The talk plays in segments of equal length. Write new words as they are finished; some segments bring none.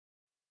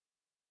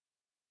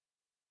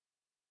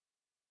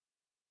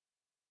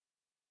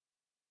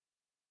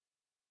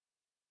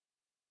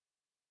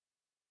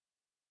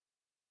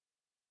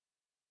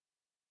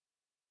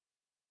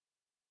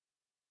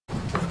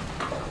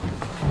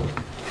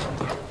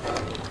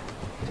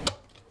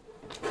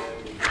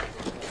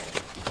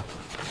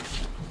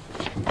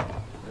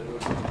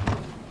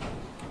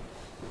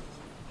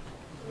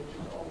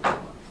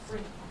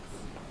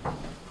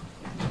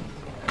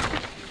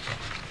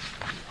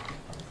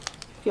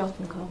y'all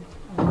can come.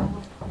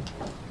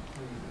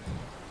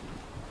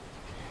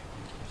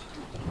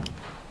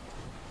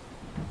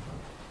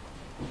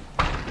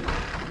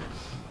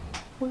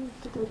 Where's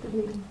the protective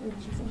meeting?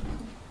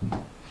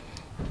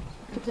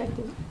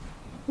 Protected.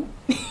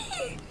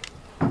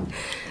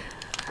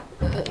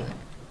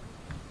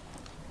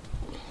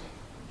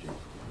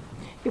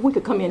 If we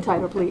could come in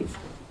tighter, please.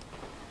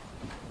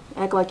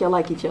 Act like y'all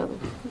like each other.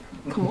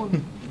 Come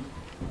on.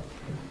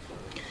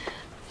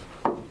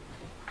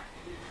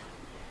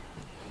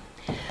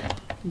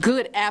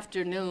 Good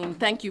afternoon.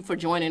 Thank you for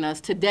joining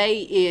us.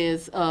 Today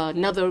is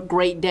another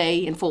great day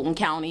in Fulton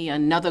County,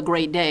 another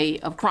great day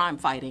of crime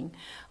fighting.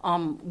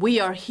 We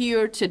are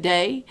here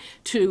today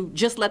to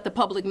just let the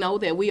public know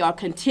that we are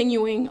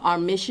continuing our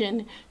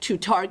mission to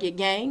target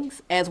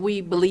gangs, as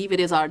we believe it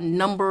is our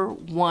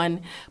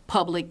 #1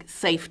 public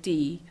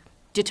safety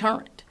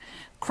deterrent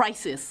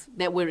crisis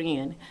that we're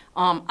in.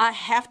 I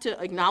have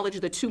to acknowledge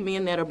the two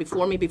men that are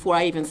before me before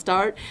I even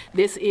start.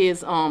 This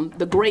is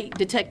the great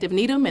Detective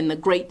Needham and the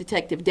great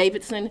Detective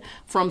Davidson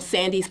from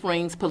Sandy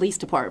Springs Police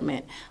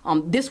Department.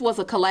 This was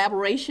a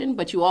collaboration,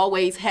 but you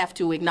always have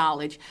to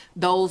acknowledge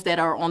those that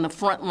are on the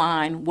front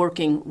line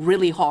working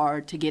really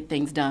hard to get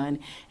things done.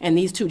 And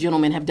these two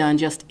gentlemen have done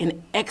just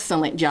an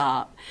excellent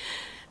job.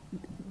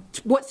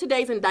 What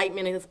today's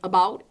indictment is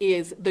about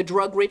is the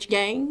Drug Rich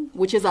Gang,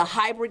 which is a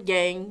hybrid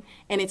gang,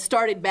 and it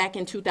started back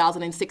in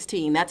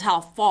 2016. That's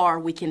how far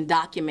we can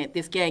document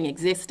this gang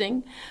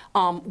existing.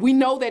 We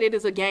know that it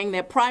is a gang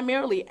that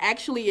primarily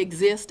actually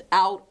exists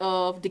out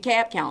of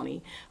DeKalb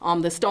County,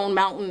 the Stone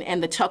Mountain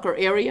and the Tucker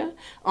area.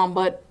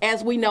 But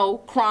as we know,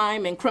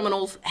 crime and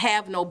criminals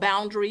have no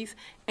boundaries,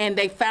 and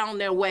they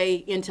found their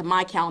way into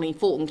my county,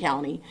 Fulton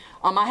County.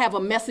 I have a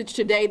message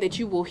today that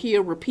you will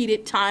hear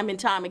repeated time and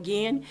time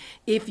again.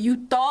 If you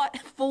thought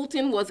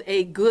Fulton was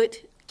a good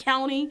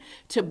county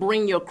to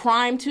bring your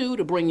crime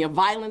to bring your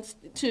violence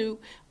to,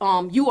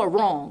 you are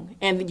wrong,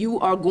 and you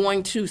are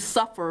going to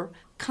suffer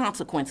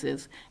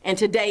consequences. And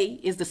today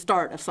is the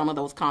start of some of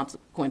those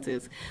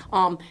consequences.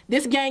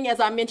 This gang, as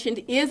I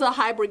mentioned, is a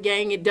hybrid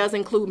gang. It does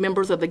include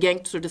members of the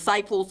Gangster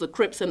Disciples, the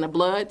Crips, and the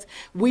Bloods.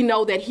 We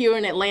know that here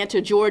in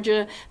Atlanta,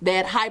 Georgia,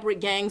 that hybrid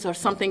gangs are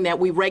something that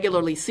we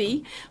regularly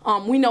see.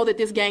 We know that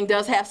this gang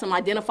does have some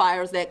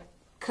identifiers that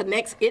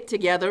connects it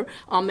together.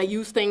 They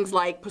use things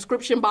like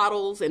prescription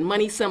bottles and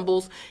money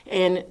symbols,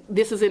 and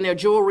this is in their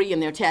jewelry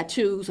and their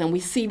tattoos, and we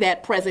see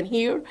that present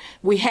here.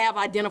 We have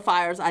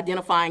identifiers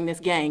identifying this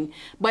gang.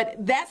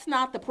 But that's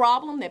not the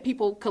problem, that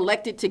people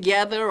collected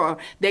together or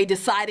they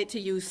decided to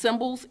use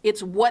symbols.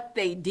 It's what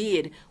they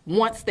did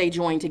once they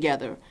joined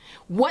together.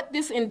 What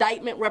this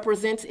indictment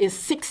represents is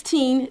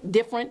 16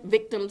 different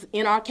victims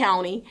in our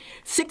county,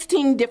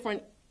 16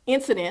 different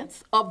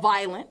incidents of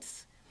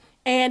violence,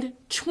 and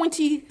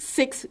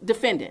 26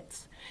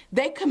 defendants.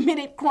 They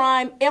committed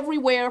crime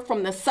everywhere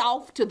from the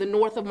south to the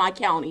north of my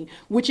county,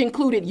 which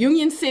included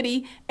Union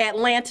City,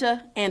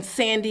 Atlanta, and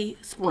Sandy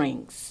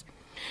Springs.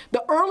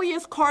 The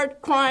earliest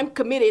crime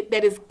committed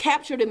that is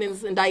captured in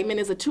this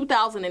indictment is a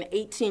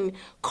 2018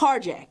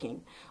 carjacking.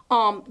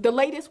 The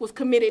latest was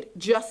committed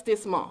just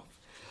this month.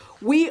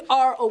 We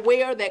are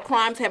aware that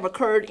crimes have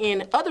occurred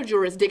in other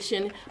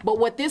jurisdictions, but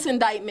what this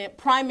indictment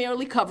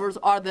primarily covers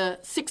are the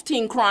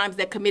 16 crimes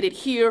that committed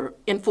here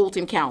in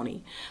Fulton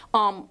County.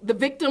 The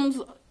victims,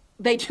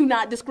 they do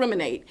not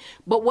discriminate,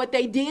 but what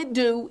they did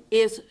do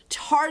is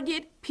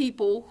target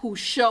people who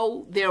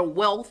show their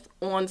wealth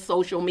on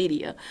social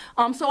media.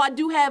 So I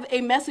do have a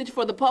message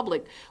for the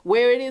public.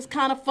 Where it is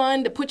kind of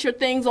fun to put your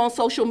things on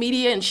social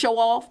media and show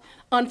off,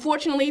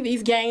 unfortunately,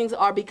 these gangs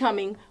are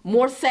becoming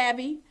more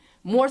savvy,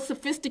 more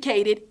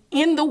sophisticated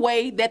in the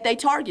way that they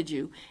target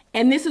you.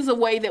 And this is a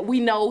way that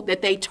we know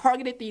that they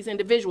targeted these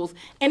individuals.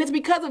 And it's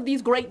because of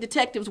these great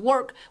detectives'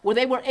 work where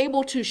they were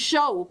able to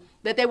show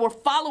that they were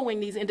following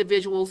these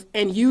individuals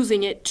and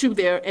using it to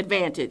their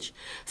advantage.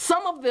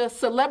 Some of the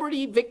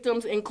celebrity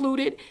victims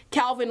included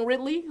Calvin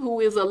Ridley,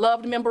 who is a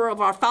loved member of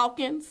our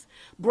Falcons,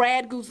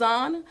 Brad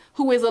Guzan,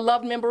 who is a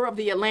loved member of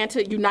the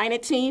Atlanta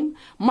United team,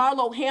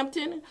 Marlo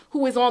Hampton,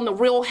 who is on the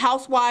Real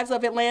Housewives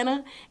of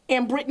Atlanta,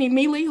 and Brittany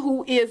Mealy,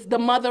 who is the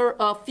mother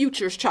of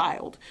Future's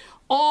child.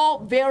 All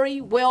very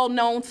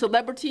well-known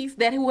celebrities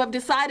who have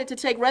decided to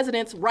take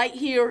residence right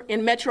here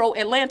in Metro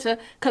Atlanta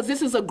because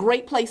this is a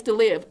great place to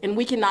live and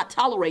we cannot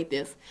tolerate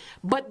this.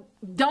 But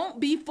don't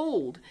be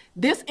fooled.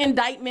 This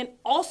indictment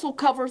also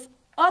covers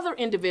other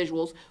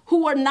individuals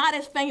who are not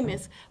as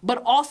famous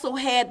but also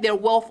had their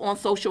wealth on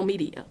social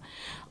media.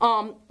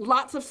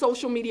 Lots of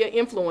social media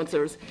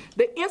influencers.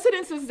 The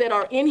incidences that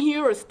are in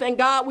here is, thank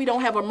God we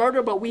don't have a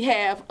murder, but we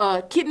have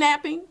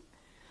kidnapping,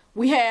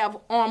 we have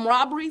armed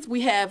robberies,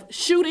 we have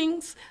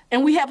shootings,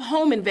 and we have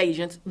home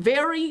invasions.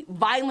 Very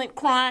violent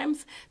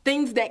crimes,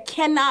 things that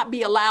cannot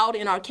be allowed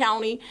in our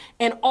county,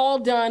 and all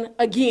done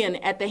again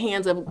at the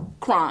hands of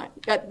crime,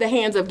 at the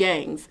hands of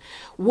gangs.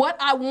 What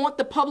I want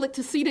the public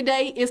to see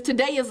today is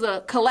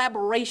a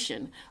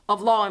collaboration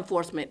of law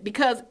enforcement,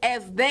 because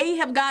as they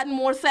have gotten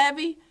more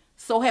savvy,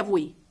 so have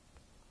we.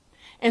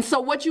 And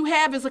so what you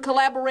have is a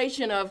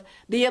collaboration of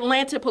the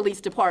Atlanta Police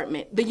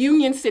Department, the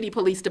Union City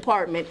Police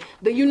Department,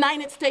 the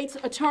United States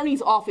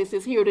Attorney's Office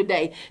is here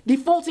today, the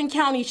Fulton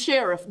County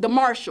Sheriff, the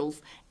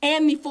Marshals,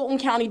 and the Fulton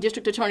County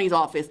District Attorney's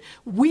Office.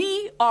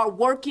 We are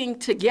working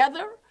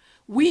together.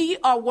 We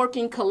are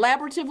working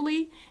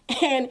collaboratively,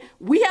 and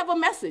we have a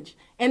message,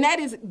 and that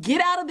is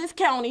get out of this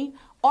county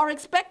or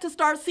expect to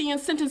start seeing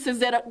sentences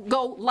that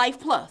go life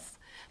plus.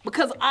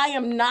 Because I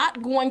am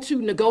not going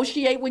to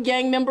negotiate with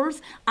gang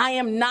members. I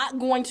am not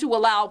going to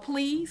allow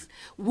pleas.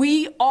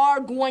 We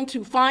are going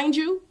to find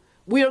you.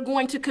 We are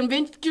going to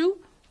convince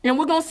you. And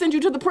we're going to send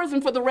you to the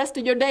prison for the rest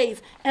of your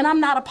days. And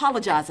I'm not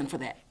apologizing for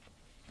that.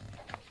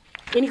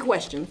 Any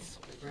questions?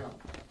 Yes, ma'am.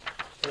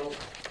 So,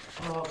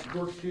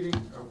 George Keating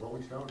of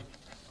Rolling Stone.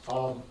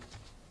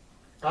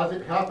 As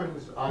it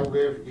happens, I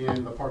live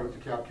in the part of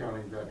DeKalb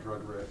County that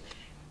drug rich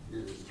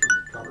is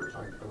covers.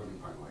 I live in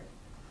Pine Lake.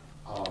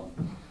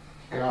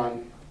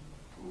 And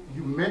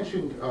you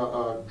mentioned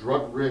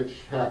drug-rich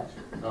Hect,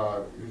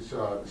 who's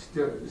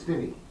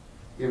Stinney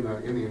in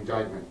the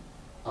indictment,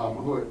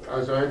 who,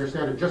 as I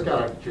understand it, just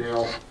got out of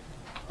jail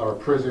or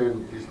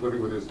prison. He's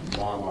living with his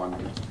mom on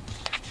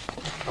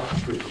up the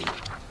street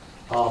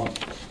from me.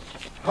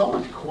 How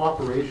much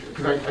cooperation?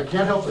 Because I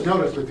can't help but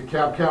notice that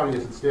DeKalb County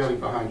isn't standing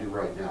behind you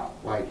right now.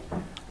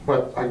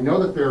 But I know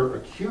that they're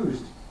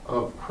accused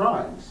of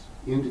crimes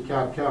in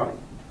DeKalb County.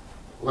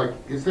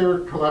 Is there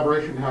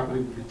collaboration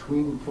happening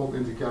between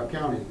Fulton and DeKalb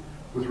County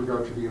with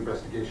regard to the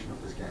investigation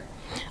of this gang?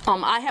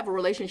 I have a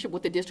relationship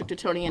with the district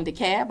attorney in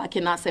DeKalb. I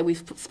cannot say we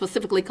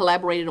specifically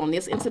collaborated on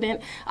this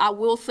incident. I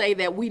will say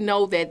that we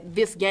know that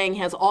this gang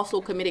has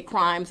also committed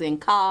crimes in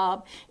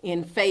Cobb,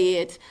 in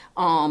Fayette,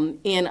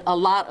 in a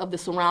lot of the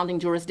surrounding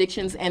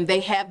jurisdictions, and they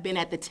have been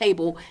at the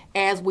table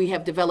as we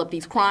have developed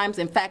these crimes.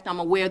 In fact, I'm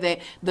aware that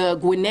the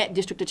Gwinnett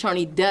district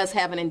attorney does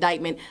have an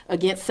indictment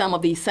against some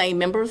of these same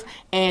members,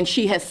 and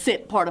she has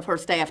sent part of her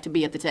staff to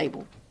be at the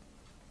table.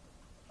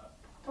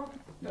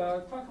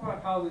 Talk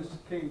about how this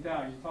came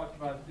down. You talked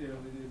about the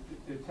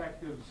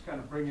detectives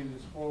kind of bringing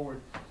this forward.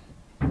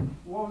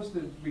 What was the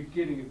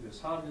beginning of this?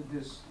 How did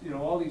this,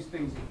 all these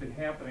things have been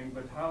happening,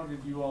 but how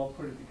did you all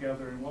put it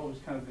together, and what was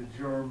kind of the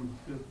germ,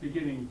 the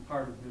beginning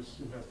part of this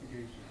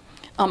investigation?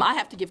 I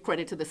have to give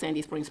credit to the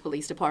Sandy Springs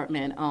Police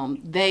Department.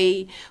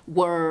 They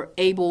were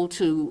able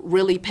to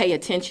really pay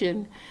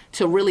attention,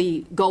 to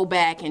really go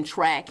back and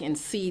track and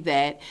see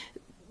that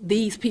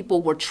these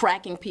people were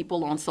tracking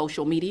people on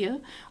social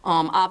media.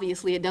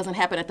 Obviously, it doesn't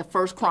happen at the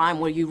first crime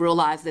where you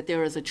realize that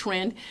there is a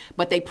trend,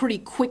 but they pretty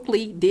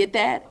quickly did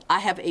that. I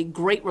have a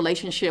great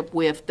relationship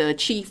with the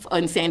chief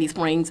in Sandy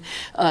Springs,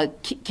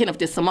 Kenneth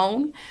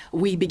DeSimone.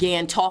 We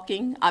began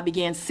talking. I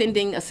began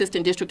sending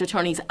assistant district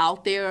attorneys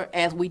out there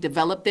as we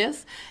developed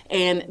this,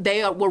 and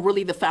they were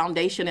really the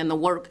foundation and the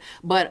work.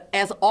 But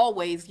as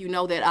always, you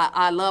know that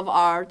I love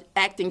our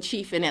acting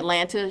chief in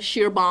Atlanta,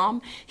 Shearbaum.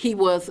 He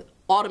was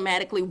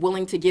automatically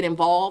willing to get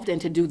involved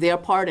and to do their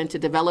part and to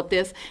develop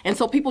this. And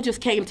so people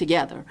just came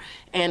together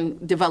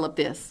and developed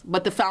this.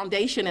 But the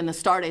foundation and the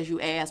start, as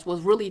you asked, was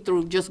really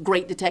through just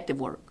great detective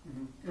work.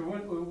 Mm-hmm.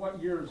 And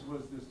what years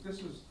was this?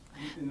 This was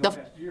in the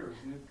past years,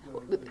 isn't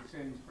it, the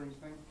Sandy Springs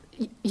thing?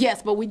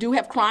 Yes, but we do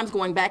have crimes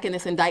going back in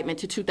this indictment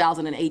to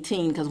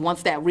 2018, because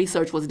once that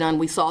research was done,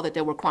 we saw that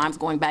there were crimes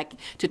going back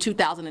to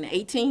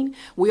 2018.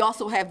 We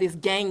also have this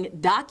gang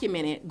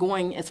documented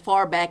going as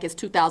far back as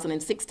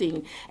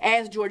 2016.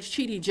 As George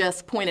Cheedy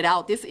just pointed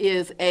out, this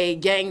is a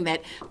gang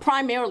that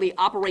primarily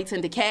operates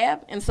in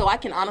DeKalb, and so I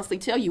can honestly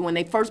tell you, when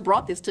they first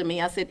brought this to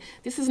me, I said,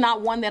 this is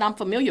not one that I'm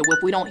familiar with.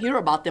 We don't hear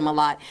about them a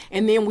lot.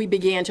 And then we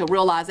began to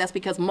realize that's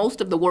because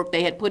most of the work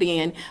they had put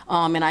in,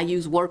 and I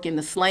use work in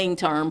the slang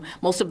term,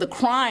 most of the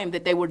crime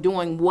that they were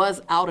doing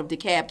was out of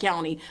DeKalb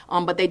County,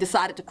 but they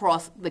decided to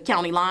cross the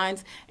county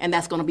lines, and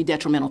that's going to be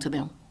detrimental to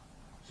them.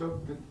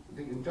 So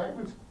the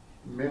indictment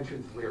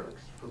mentions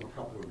lyrics from a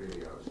couple of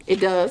videos. It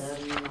does.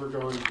 And you were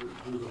going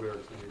through the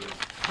lyrics.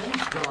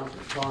 James Johnson,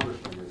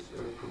 Congressman, has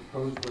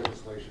proposed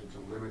legislation to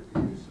limit the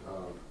use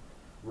of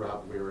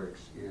rap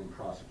lyrics in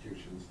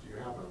prosecutions. Do you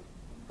have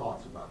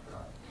thoughts about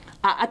that?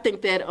 I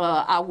think that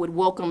I would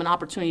welcome an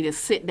opportunity to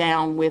sit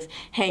down with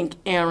Hank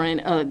Aaron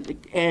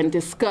and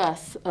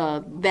discuss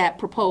that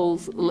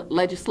proposed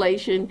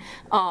legislation.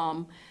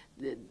 I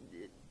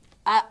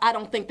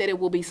don't think that it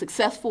will be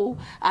successful.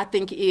 I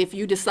think if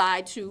you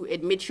decide to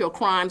admit your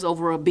crimes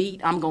over a beat,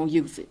 I'm going to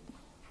use it.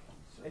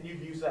 And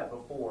you've used that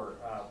before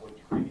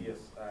with previous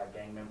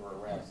gang member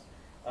arrests.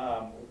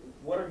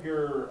 What are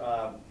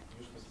your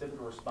specific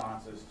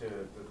responses to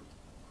the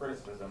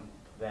criticism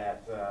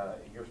that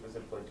you're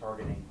specifically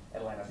targeting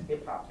Atlanta's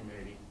hip-hop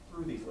community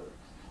through these lyrics?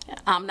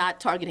 I'm not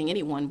targeting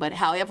anyone, but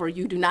however,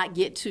 you do not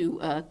get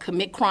to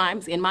commit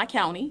crimes in my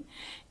county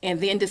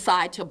and then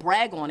decide to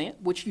brag on it,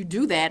 which you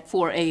do that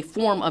for a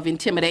form of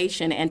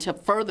intimidation and to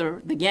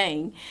further the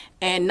gang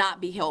and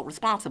not be held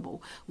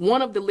responsible.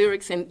 One of the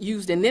lyrics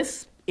used in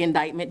this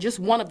indictment, just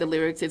one of the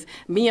lyrics is,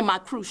 me and my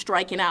crew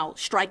striking out,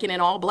 striking in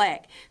all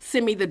black.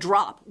 Send me the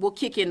drop, we'll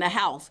kick in the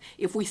house.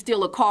 If we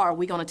steal a car,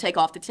 we're gonna take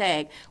off the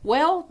tag.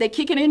 Well, they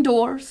kicking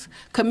indoors,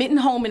 committing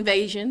home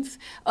invasions,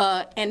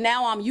 and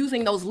now I'm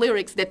using those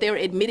lyrics that they're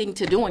admitting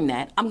to doing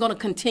that. I'm gonna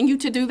continue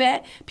to do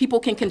that. People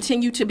can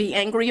continue to be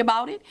angry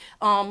about it.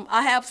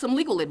 I have some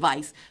legal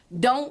advice.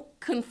 Don't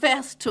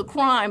confess to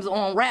crimes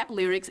on rap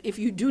lyrics if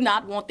you do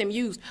not want them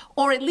used,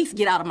 or at least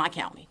get out of my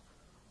county.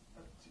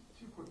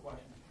 Two quick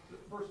questions. The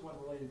first one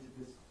related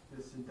to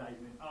this indictment.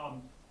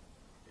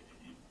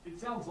 It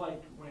sounds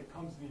like when it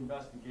comes to the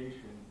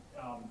investigation,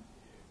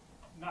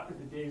 not that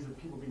the days of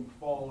people being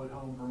followed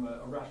home from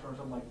a restaurant or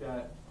something like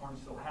that aren't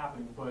still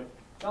happening, but it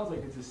sounds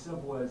like it's as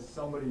simple as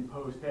somebody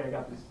posts, hey, I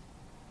got this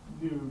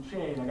new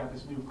chain, I got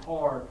this new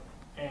car,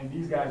 and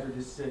these guys are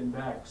just sitting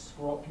back,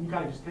 scroll. Can you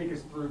kind of just take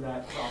us through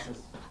that process?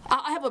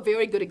 I have a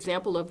very good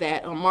example of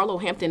that.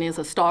 Marlo Hampton is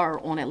a star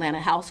on Atlanta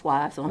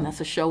Housewives. That's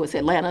a show. It's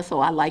Atlanta, so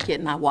I like it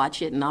and I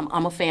watch it, and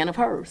I'm a fan of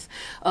hers.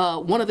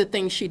 One of the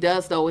things she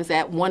does, though, is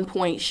at one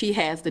point she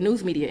has the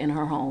news media in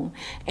her home,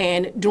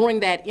 and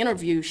during that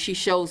interview, she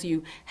shows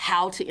you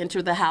how to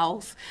enter the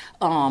house,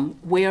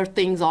 where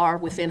things are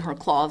within her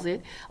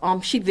closet.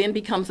 She then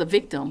becomes a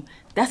victim.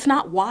 That's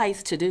not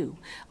wise to do.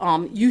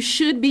 You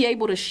should be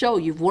able to show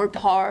you've worked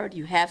hard,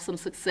 you have some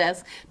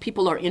success,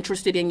 people are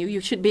interested in you.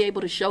 You should be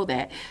able to show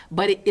that.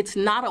 But it's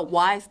not a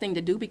wise thing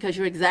to do, because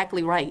you're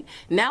exactly right.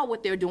 Now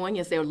what they're doing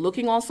is they're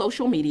looking on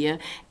social media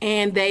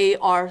and they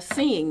are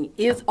seeing,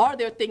 are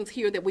there things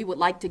here that we would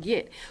like to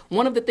get?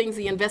 One of the things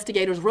the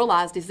investigators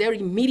realized is they're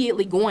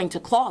immediately going to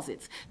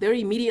closets. They're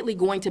immediately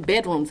going to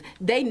bedrooms.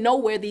 They know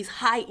where these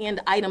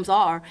high-end items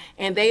are,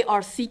 and they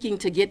are seeking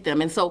to get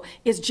them. And so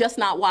it's just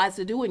not wise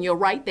to do, and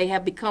you're right, they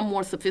have become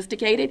more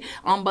sophisticated,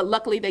 but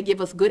luckily they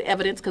give us good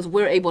evidence because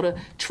we're able to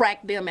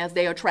track them as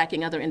they are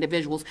tracking other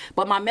individuals.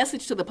 But my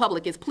message to the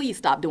public is, please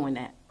stop doing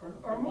that.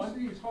 Are most of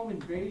these home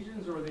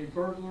invasions, or are they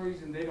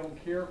burglaries and they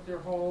don't care if they're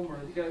home? Or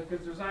because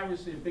there's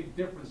obviously a big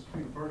difference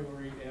between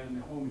burglary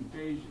and home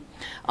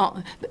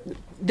invasion.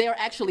 They're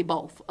actually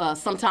both.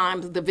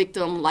 Sometimes the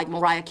victim, like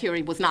Mariah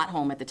Carey, was not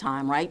home at the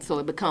time, right? So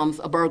it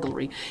becomes a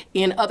burglary.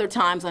 In other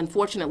times,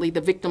 unfortunately,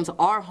 the victims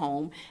are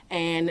home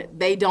and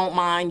they don't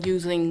mind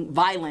using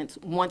violence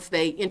once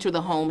they enter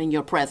the home and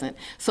you're present.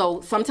 So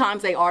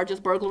sometimes they are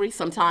just burglaries,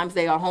 sometimes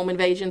they are home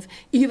invasions.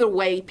 Either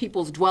way,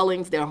 people's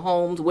dwellings, their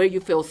homes, where you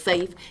feel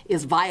safe,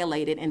 is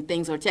violated and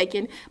things are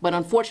taken. But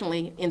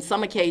unfortunately, in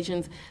some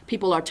occasions,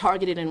 people are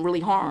targeted and really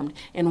harmed.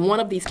 In one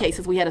of these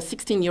cases, we had a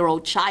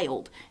 16-year-old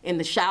child in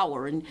the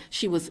shower, and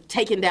she was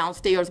taken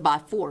downstairs by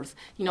force.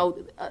 You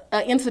know,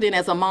 an incident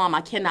as a mom,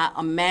 I cannot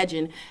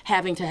imagine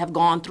having to have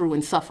gone through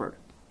and suffered.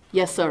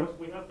 Yes, sir.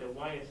 We have the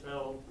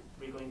YSL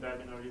Rico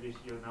indictment earlier this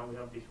year. Now we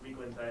have this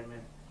Rico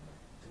indictment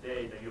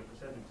today that you're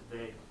presenting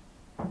today.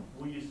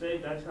 Would you say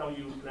that's how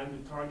you plan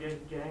to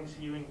target gangs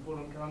here in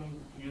Fulton County,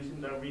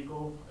 using that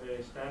Rico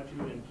statute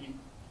and keep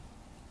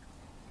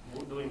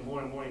doing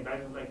more and more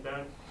indictments like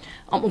that?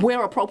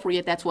 Where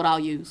appropriate, that's what I'll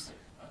use.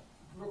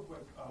 Real quick,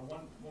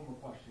 one more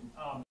question.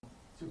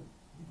 So you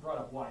brought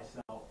up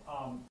YSL.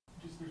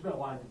 There's been a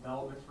lot of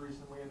developments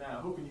recently in that.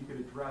 I'm hoping you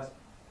could address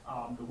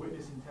the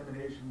witness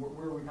intimidation,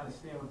 where we kind of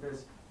stand with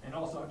this, and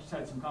also I've just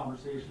had some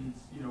conversations,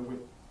 with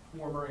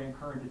former and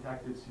current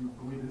detectives who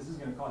believe that this is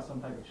going to cause some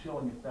type of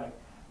chilling effect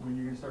when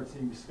you're going to start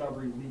seeing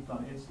discovery leaked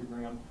on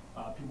Instagram.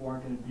 People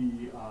aren't going to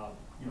be,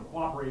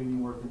 cooperating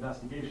anymore with the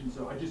investigation.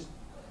 So I guess,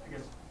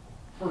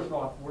 first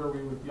off, where are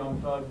we with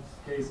Young Thug's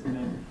case, and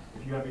then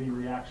if you have any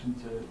reaction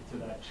to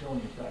that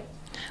chilling effect?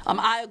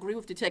 I agree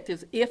with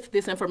detectives. If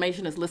this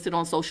information is listed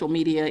on social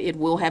media, it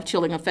will have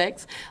chilling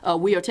effects.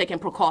 We are taking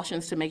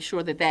precautions to make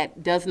sure that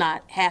that does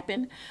not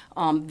happen,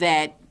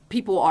 that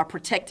people are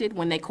protected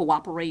when they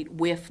cooperate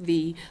with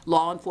the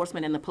law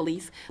enforcement and the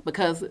police,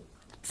 because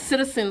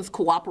citizens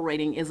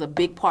cooperating is a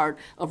big part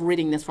of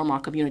ridding this from our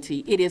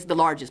community. It is the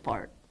largest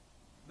part.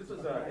 This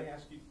is I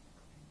ask you,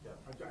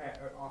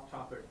 off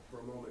topic for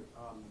a moment,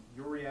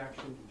 your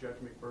reaction to Judge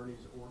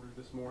McBurney's order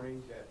this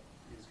morning that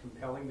is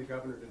compelling the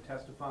governor to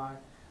testify,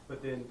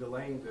 but then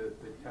delaying the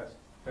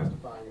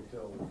testifying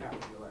until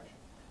after the election?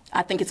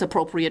 I think it's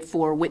appropriate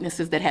for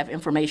witnesses that have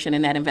information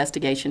in that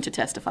investigation to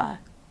testify.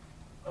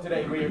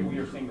 Today, we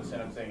are seeing the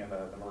sentencing in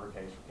the murder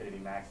case for Kennedy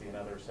Maxey.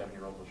 Another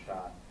 7-year-old was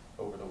shot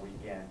over the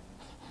weekend.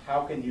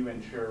 How can you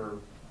ensure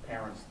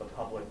parents, the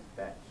public,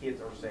 that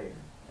kids are safe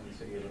in the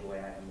city of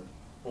Atlanta and the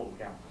Fulton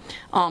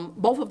County?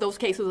 Both of those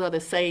cases are the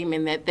same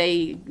in that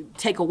they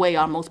take away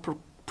our most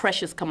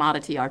precious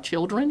commodity, our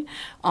children.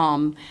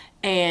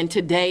 And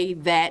today,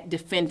 that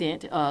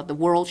defendant, the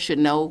world should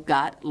know,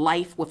 got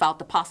life without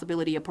the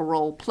possibility of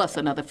parole plus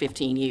another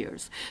 15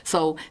 years.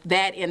 So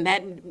that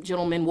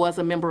gentleman was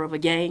a member of a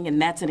gang,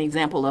 and that's an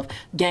example of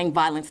gang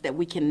violence that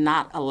we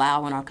cannot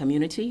allow in our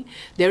community.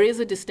 There is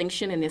a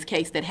distinction in this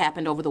case that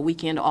happened over the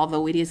weekend,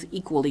 although it is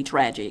equally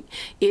tragic.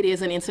 It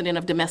is an incident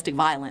of domestic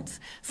violence,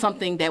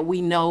 something that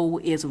we know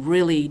is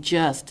really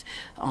just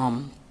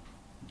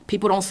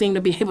People don't seem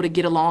to be able to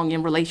get along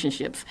in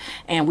relationships.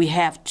 And we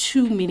have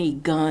too many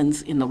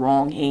guns in the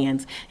wrong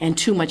hands and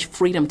too much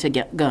freedom to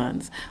get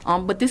guns.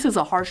 But this is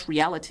a harsh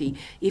reality.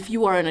 If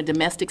you are in a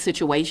domestic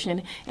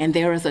situation and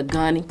there is a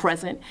gun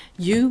present,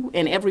 you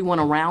and everyone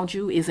around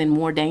you is in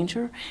more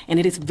danger. And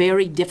it is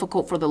very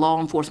difficult for the law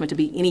enforcement to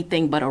be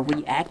anything but a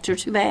reactor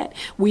to that.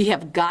 We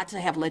have got to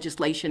have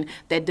legislation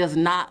that does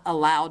not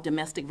allow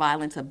domestic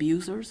violence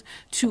abusers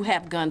to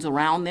have guns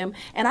around them.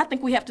 And I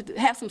think we have to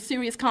have some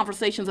serious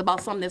conversations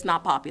about something that's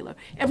not popular.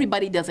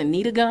 Everybody doesn't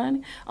need a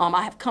gun.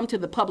 I have come to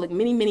the public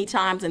many, many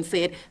times and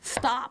said,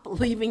 stop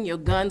leaving your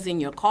guns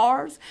in your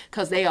cars,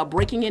 because they are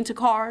breaking into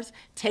cars,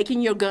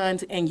 taking your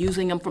guns and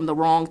using them from the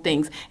wrong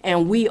things.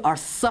 And we are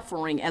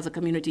suffering as a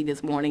community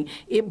this morning.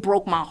 It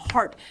broke my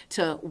heart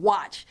to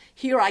watch.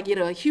 Here I get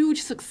a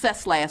huge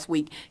success last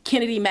week.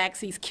 Kennedy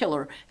Maxey's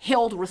killer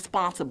held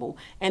responsible.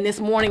 And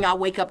this morning I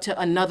wake up to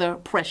another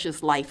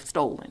precious life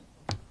stolen.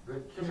 The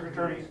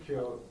Kennedy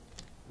kill,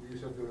 you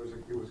said that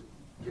it was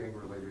gang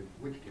related.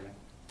 Which gang?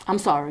 I'm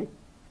sorry.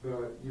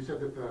 You said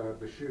that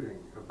the shooting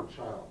of the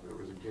child, there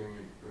was a gang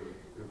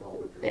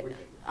involved with it.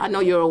 I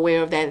know you're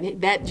aware of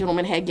that. That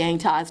gentleman had gang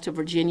ties to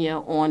Virginia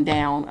on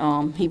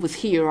down. He was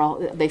here.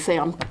 They say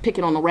I'm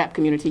picking on the rap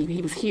community.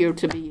 He was here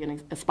to be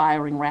an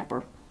aspiring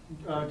rapper.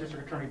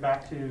 District Attorney,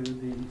 back to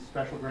the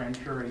special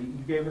grand jury.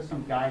 You gave us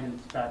some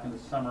guidance back in the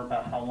summer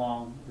about how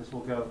long this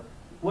will go.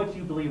 What do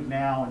you believe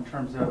now in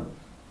terms of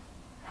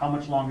how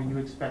much longer you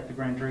expect the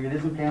grand jury? It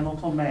isn't paneled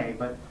until May,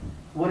 but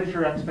what is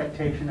your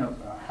expectation of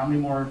how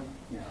many more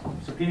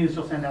subpoenas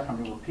you'll send out, how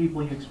many more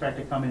people you expect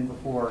to come in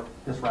before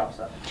this wraps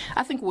up?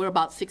 I think we're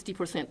about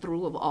 60%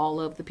 through of all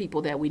of the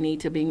people that we need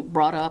to be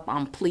brought up.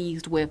 I'm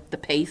pleased with the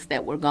pace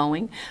that we're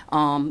going.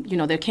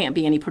 There can't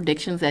be any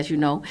predictions, as you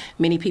know.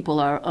 Many people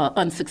are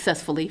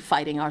unsuccessfully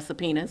fighting our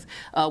subpoenas.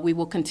 We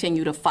will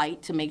continue to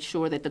fight to make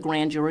sure that the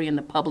grand jury and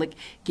the public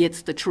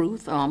gets the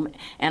truth. And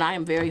I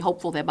am very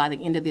hopeful that by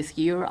the end of this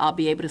year, I'll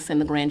be able to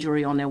send the grand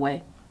jury on their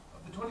way.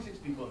 Of the 26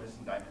 people in this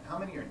indictment, how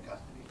many are in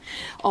custody?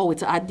 Oh,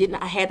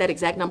 I had that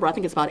exact number. I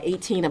think it's about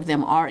 18 of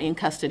them are in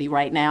custody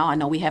right now. I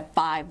know we have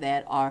 5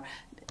 that are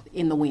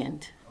in the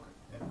wind.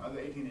 Okay. And are the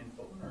 18 in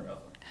Fulton or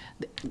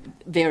elsewhere?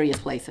 Various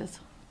places.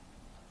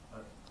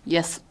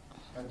 Yes.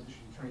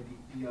 Attorney,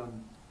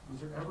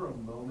 was there ever a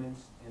moment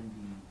in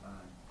the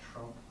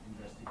Trump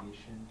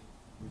investigation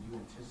where you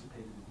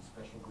anticipated that the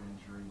special grand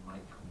jury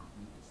might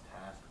complete its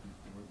task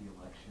before the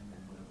election and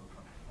would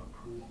have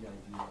approved the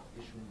idea of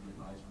issuing the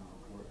advisory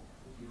report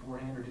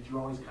beforehand, or did you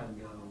always kind of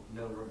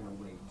know we're going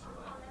to wait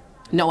until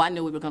after? No, I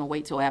knew we were going to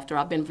wait till after.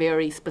 I've been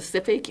very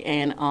specific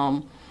and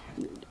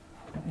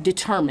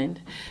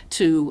determined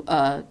to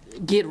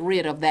get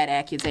rid of that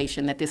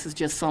accusation that this is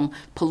just some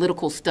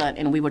political stunt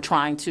and we were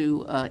trying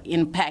to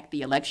impact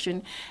the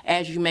election.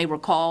 As you may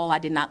recall, I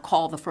did not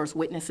call the first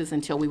witnesses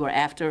until we were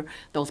after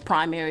those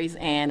primaries,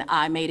 and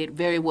I made it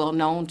very well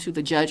known to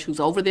the judge who's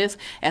over this,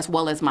 as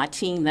well as my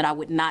team, that I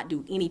would not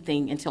do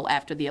anything until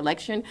after the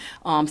election.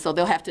 So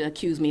they'll have to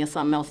accuse me of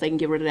something else. They can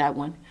get rid of that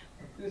one.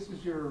 This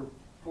is your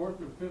 4th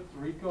or 5th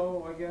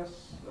Rico, I guess,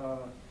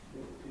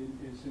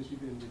 since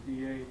you've been the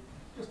DA.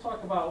 Just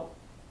talk about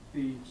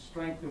the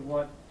strength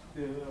of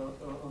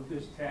of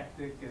this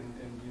tactic and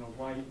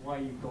why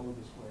you go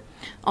this way.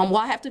 Well,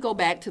 I have to go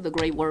back to the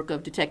great work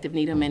of Detective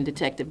Needham and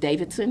Detective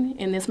Davidson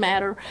in this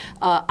matter.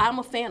 I'm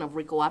a fan of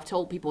Rico. I've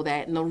told people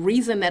that. And the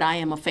reason that I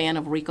am a fan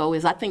of Rico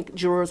is I think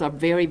jurors are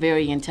very,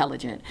 very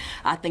intelligent.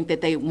 I think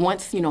that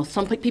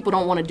some people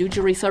don't want to do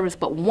jury service,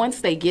 but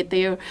once they get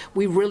there,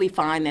 we really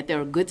find that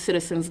there are good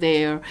citizens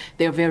there.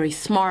 They're very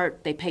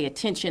smart. They pay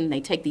attention.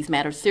 They take these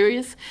matters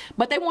serious.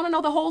 But they want to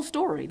know the whole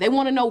story. They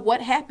want to know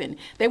what happened.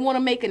 They want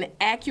to make an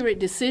accurate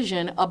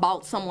decision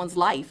about someone's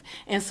life.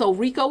 And so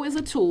Rico is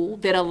a tool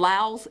that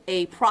allows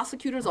a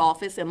prosecutor's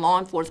office and law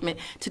enforcement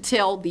to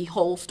tell the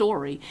whole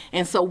story.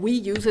 And so we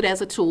use it as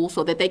a tool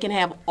so that they can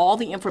have all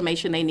the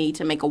information they need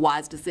to make a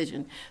wise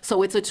decision.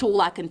 So it's a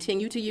tool I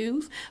continue to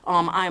use.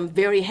 I'm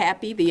very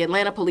happy the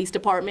Atlanta Police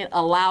Department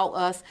allow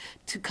us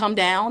to come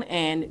down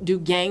and do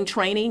gang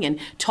training and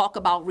talk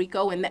about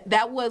Rico. And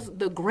that was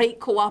the great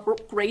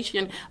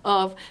cooperation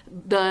of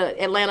the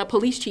Atlanta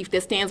Police Chief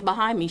that stands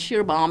behind me,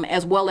 Shearbaum,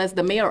 as well as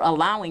the mayor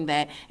allowing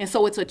that. And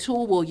so it's a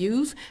tool we'll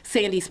use.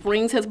 Sandy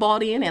Springs has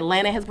brought in,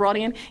 Atlanta has brought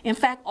in. In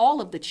fact, all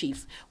of the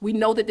chiefs. We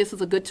know that this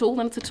is a good tool,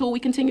 and it's a tool we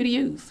continue to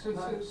use. Since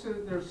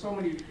there's so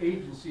many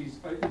agencies,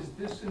 is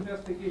this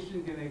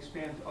investigation going to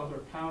expand to other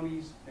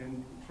counties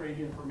and trade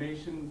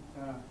information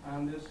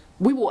on this?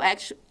 We will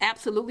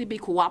absolutely be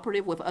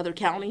cooperative with other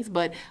counties,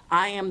 but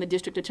I am the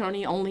district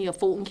attorney only of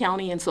Fulton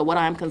County, and so what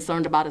I'm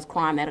concerned about is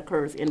crime that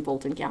occurs in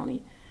Fulton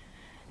County.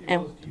 Do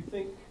you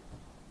think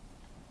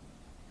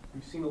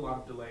we've seen a lot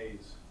of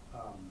delays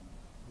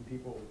in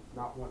people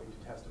not wanting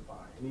to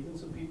testify, and even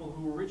some people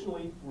who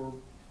originally were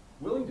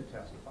willing to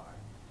testify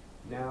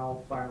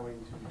now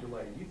filing to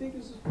delay? Do you think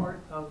this is part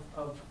of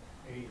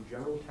a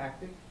general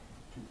tactic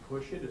to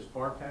push it as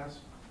far past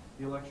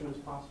the election is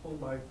possible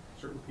by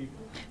certain people?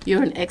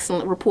 You're an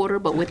excellent reporter,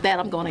 but with that,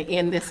 I'm going to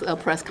end this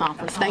press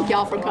conference. Thank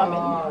y'all for coming.